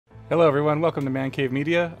Hello everyone, welcome to Man Cave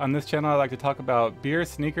Media. On this channel I like to talk about beer,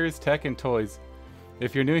 sneakers, tech, and toys.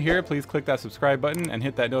 If you're new here, please click that subscribe button and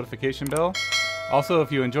hit that notification bell. Also,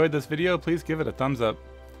 if you enjoyed this video, please give it a thumbs up.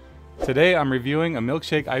 Today I'm reviewing a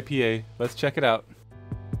milkshake IPA. Let's check it out.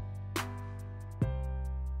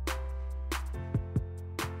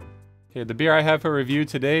 Okay, the beer I have for review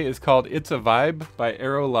today is called It's a Vibe by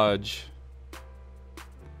Arrow Lodge.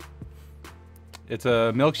 It's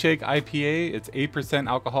a milkshake IPA. It's 8%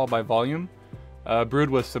 alcohol by volume, brewed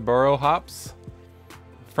with Saburo hops.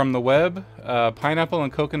 From the web, pineapple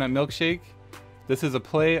and coconut milkshake. This is a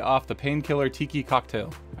play off the Painkiller Tiki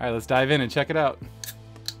cocktail. All right, let's dive in and check it out.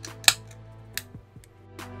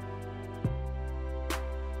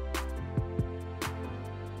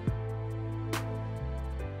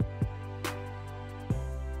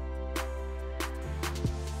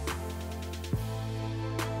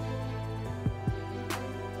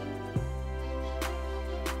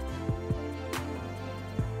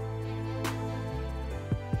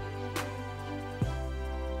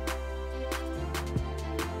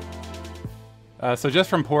 So just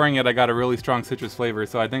from pouring it, I got a really strong citrus flavor,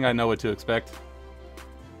 so I think I know what to expect.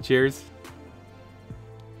 Cheers.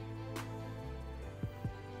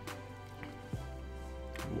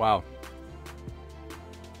 Wow.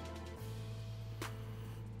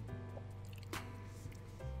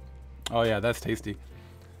 Oh yeah, that's tasty.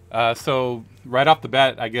 So right off the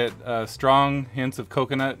bat, I get strong hints of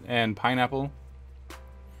coconut and pineapple.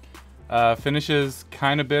 Finishes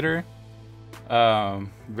kind of bitter.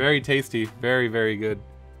 Very tasty, very, very good.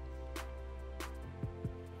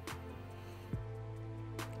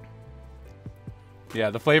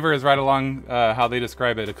 Yeah, the flavor is right along how they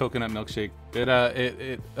describe it, a coconut milkshake.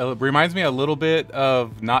 It reminds me a little bit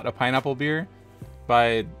of Not a Pineapple Beer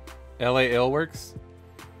by LA Ale Works.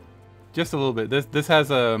 Just a little bit. This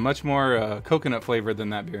has a much more coconut flavor than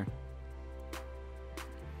that beer.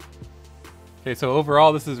 Okay, so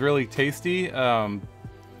overall this is really tasty.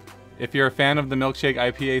 If you're a fan of the milkshake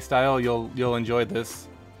IPA style, you'll enjoy this.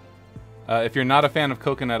 If you're not a fan of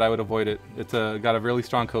coconut, I would avoid it. It's got a really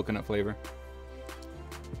strong coconut flavor.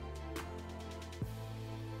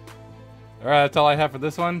 Alright, that's all I have for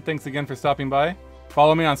this one. Thanks again for stopping by.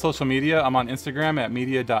 Follow me on social media. I'm on Instagram at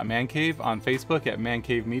media.mancave, on Facebook at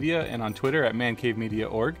mancavemedia, and on Twitter at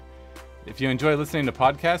mancavemedia.org. If you enjoy listening to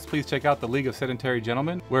podcasts, please check out the League of Sedentary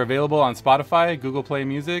Gentlemen. We're available on Spotify, Google Play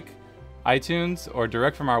Music, iTunes, or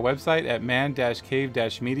direct from our website at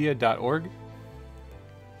man-cave-media.org.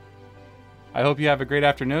 I hope you have a great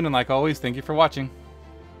afternoon, and like always, thank you for watching.